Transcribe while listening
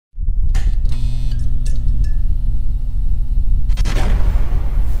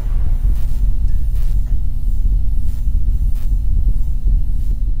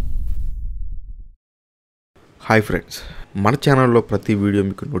Hi friends, మన ఛానల్లో ప్రతి వీడియో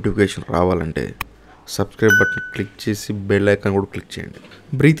మీకు నోటిఫికేషన్ రావాలంటే సబ్స్క్రైబ్ బటన్ క్లిక్ చేసి బెల్ ఐకాన్ కూడా క్లిక్ చేయండి.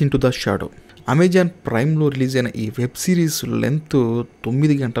 Breath in to the shadow Amazon ప్రైమ్లో release అయిన ఈ వెబ్ సిరీస్ లెంత్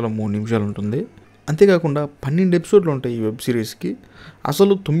 9 గంటల 3 నిమిషాలు ఉంటుంది. అంతేకాకుండా 12 ఎపిసోడ్లు ఉంటాయి ఈ వెబ్ సిరీస్కి.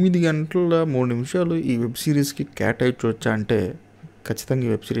 అసలు 9 గంటల 3 నిమిషాలు ఈ వెబ్ సిరీస్కి కేటాయించవచ్చా అంటే ఖచ్చితంగా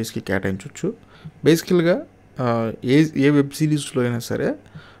ఈ వెబ్ సిరీస్కి కేటాయించవచ్చు. బేసికల్గా ఏ వెబ్ సిరీస్లో అయినా సరే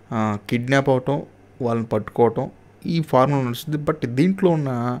కిడ్నాప్ అవటం, వాళ్ళని పట్టుకోవటం ఈ ఫార్ములా నడుస్తుంది. బట్ దీంట్లో ఉన్న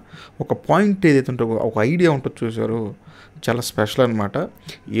ఒక పాయింట్ ఏదైతే ఉంటుందో, ఒక ఐడియా ఉంటుంది చూసారు, చాలా స్పెషల్ అనమాట.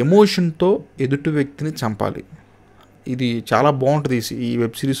 ఎమోషన్తో ఎదుటి వ్యక్తిని చంపాలి. ఇది చాలా బాగుంటుంది ఈ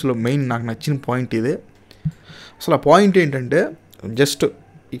వెబ్ సిరీస్లో. మెయిన్ నాకు నచ్చిన పాయింట్ ఇదే. అసలు ఆ పాయింట్ ఏంటంటే, జస్ట్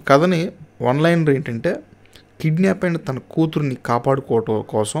ఈ కథని వన్ లైనర్ ఏంటంటే, కిడ్నాప్ అయిన తన కూతుర్ని కాపాడుకోవటం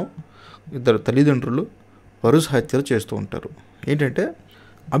కోసం ఇద్దరు తల్లిదండ్రులు వరుస హత్యలు చేస్తూ ఉంటారు. ఏంటంటే,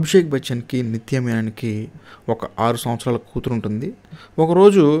 అభిషేక్ బచ్చన్కి నిత్యామీనన్కి ఒక 6 సంవత్సరాల కూతురు ఉంటుంది.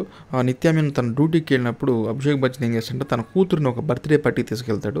 ఒకరోజు నిత్యామీనన్ తన డ్యూటీకి వెళ్ళినప్పుడు అభిషేక్ బచ్చన్ ఏం చేస్తాడంటే తన కూతురుని ఒక బర్త్డే పార్టీకి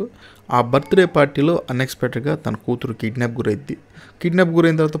తీసుకెళ్తాడు. ఆ బర్త్డే పార్టీలో అన్ఎక్స్పెక్టెడ్గా తన కూతురు కిడ్నాప్ గురైద్ది. కిడ్నాప్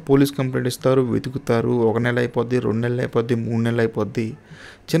గురైన తర్వాత పోలీస్ కంప్లైంట్ ఇస్తారు, వెతుకుతారు. 1 నెల అయిపోద్ది, 2 నెలలు అయిపోద్ది, 3 నెలలు అయిపోద్ది.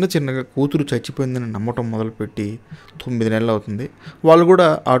 చిన్నగా కూతురు చచ్చిపోయిందని నమ్మటం మొదలుపెట్టి 9 నెలలు అవుతుంది. వాళ్ళు కూడా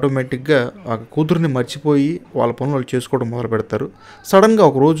ఆటోమేటిక్గా ఆ కూతురుని మర్చిపోయి వాళ్ళ పనులు వాళ్ళు చేసుకోవడం మొదలు పెడతారు. సడన్గా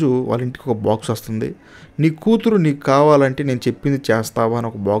ఒకరోజు వాళ్ళ ఇంటికి ఒక బాక్స్ వస్తుంది. నీ కూతురు నీకు కావాలంటే నేను చెప్పింది చేస్తావా అని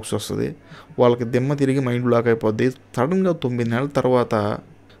ఒక బాక్స్ వస్తుంది. వాళ్ళకి దిమ్మ తిరిగి మైండ్ బ్లాక్ అయిపోద్ది. సడన్గా 9 నెలల తర్వాత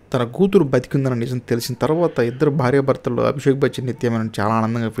తన కూతురు బతికిందని నిజం తెలిసిన తర్వాత ఇద్దరు భార్యాభర్తలు అభిషేక్ బచ్చన్ నిత్యామీనన్ చాలా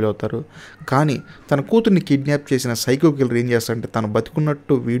ఆనందంగా ఫీల్ అవుతారు. కానీ తన కూతుర్ని కిడ్నాప్ చేసిన సైకో కిల్లర్ ఏం చేస్తాడంటే, తను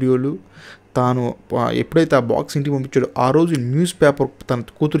బతికున్నట్టు వీడియోలు, తాను ఎప్పుడైతే ఆ బాక్స్ ఇంటికి పంపించాడో ఆ రోజు న్యూస్ పేపర్ తన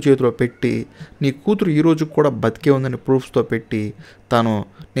కూతురు చేతిలో పెట్టి, నీ కూతురు ఈ రోజు కూడా బతికే ఉందని ప్రూఫ్స్తో పెట్టి, తాను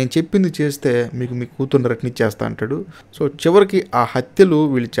నేను చెప్పింది చేస్తే మీకు మీ కూతుర్ని రక్షించేస్తా అంటాడు. సో చివరికి ఆ హత్యలు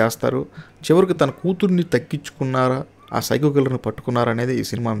వీళ్ళు చేస్తారు. చివరికి తన కూతుర్ని తగ్గించుకున్నారా, ఆ సైకో కిల్లర్ని పట్టుకున్నారనేది ఈ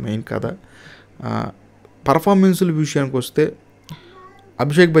సినిమా మెయిన్ కథ. పర్ఫార్మెన్సుల విషయానికి వస్తే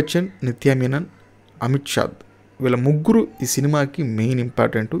అభిషేక్ బచ్చన్, నిత్యామీనన్, అమిత్ షా వీళ్ళ ముగ్గురు ఈ సినిమాకి మెయిన్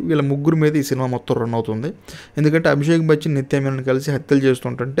ఇంపార్టెంట్. వీళ్ళ ముగ్గురు మీద ఈ సినిమా మొత్తం రన్ అవుతుంది. ఎందుకంటే అభిషేక్ బచ్చన్, నిత్యామీనన్ కలిసి హత్యలు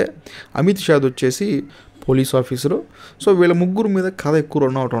చేస్తుంటే అమిత్ షా వచ్చేసి పోలీస్ ఆఫీసరు. సో వీళ్ళ ముగ్గురు మీద కథ ఎక్కువ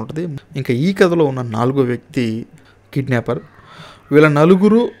రన్ అవుతూ ఉంటుంది. ఇంకా ఈ కథలో ఉన్న 4వ వ్యక్తి కిడ్నాపర్. వీళ్ళ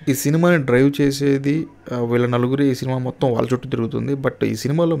నలుగురు ఈ సినిమాని డ్రైవ్ చేసేది, వీళ్ళ నలుగురు ఈ సినిమా మొత్తం వాళ్ళ చుట్టూ తిరుగుతుంది. బట్ ఈ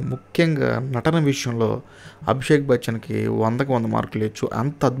సినిమాలో ముఖ్యంగా నటన విషయంలో అభిషేక్ బచ్చన్కి 100కి 100 మార్కులు ఇచ్చు.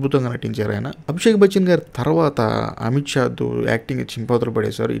 అంత అద్భుతంగా నటించారు ఆయన. అభిషేక్ బచ్చన్ గారి తర్వాత అమిత్ షా యాక్టింగ్ చింపవతలు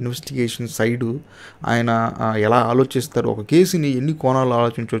పడేశారు. ఇన్వెస్టిగేషన్ సైడు ఆయన ఎలా ఆలోచిస్తారు, ఒక కేసుని ఎన్ని కోణాలు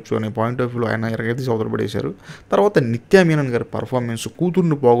ఆలోచించవచ్చు అనే పాయింట్ ఆఫ్ వ్యూలో ఆయన ఎరగదీసి అవతలు పడేశారు. తర్వాత నిత్యామీనన్ గారి పర్ఫార్మెన్స్,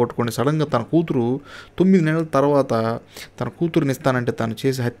 కూతుర్ని పోగొట్టుకొని సడన్గా తన కూతురు 9 నెలల తర్వాత తన కూతురుని ఇస్తానంటే తను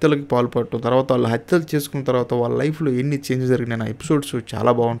చేసి హత్యలకి పాల్పడటం, తర్వాత వాళ్ళు హత్యలు చేసుకున్న తర్వాత వాళ్ళ లైఫ్లో ఎన్ని చేంజెస్ జరిగినాయి ఎపిసోడ్స్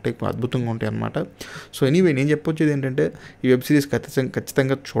చాలా బాగుంటాయి, అద్భుతంగా ఉంటాయి అన్నమాట. సో ఎనీవే నేను చెప్పొచ్చేది ఏంటంటే, ఈ వెబ్ సిరీస్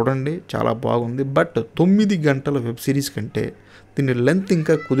ఖచ్చితంగా చూడండి, చాలా బాగుంది. బట్ 9 గంటల వెబ్ సిరీస్ కంటే దీని లెంత్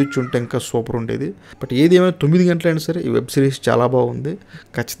ఇంకా కుదిర్చుంటే ఇంకా సూపర్ ఉండేది. బట్ ఏది ఏమైనా 9 గంటలైనా సరే ఈ వెబ్ సిరీస్ చాలా బాగుంది,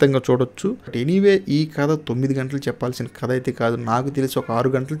 ఖచ్చితంగా చూడొచ్చు. బట్ ఎనీవే ఈ కథ 9 గంటలు చెప్పాల్సిన కథ అయితే కాదు. నాకు తెలిసి ఒక 6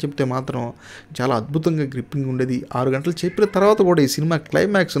 గంటలు చెప్తే మాత్రం చాలా అద్భుతంగా గ్రిప్పింగ్ ఉండేది. 6 గంటలు చెప్పిన తర్వాత కూడా ఈ సినిమా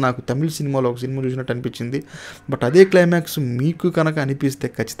క్లైమాక్స్ నాకు తమిళ సినిమాలో ఒక సినిమా చూసినట్టు అనిపించింది. బట్ అదే క్లైమాక్స్ మీకు కనుక అనిపిస్తే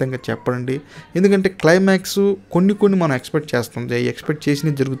ఖచ్చితంగా చెప్పండి. ఎందుకంటే క్లైమాక్స్ కొన్ని మనం ఎక్స్పెక్ట్ చేస్తాం, ఎక్స్పెక్ట్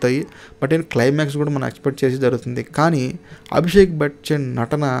చేసినవి జరుగుతాయి. బట్ క్లైమాక్స్ కూడా మనం ఎక్స్పెక్ట్ చేసి జరుగుతుంది. కానీ అభిషేక్ బచ్చన్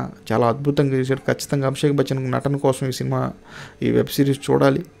నటన చాలా అద్భుతంగా చేశాడు. ఖచ్చితంగా అభిషేక్ బచ్చన్ నటన కోసం ఈ వెబ్ సిరీస్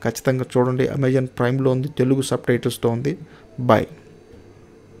చూడాలి, ఖచ్చితంగా చూడండి. అమెజాన్ ప్రైమ్లో ఉంది, తెలుగు సబ్ టైటిల్స్తో ఉంది. బాయ్.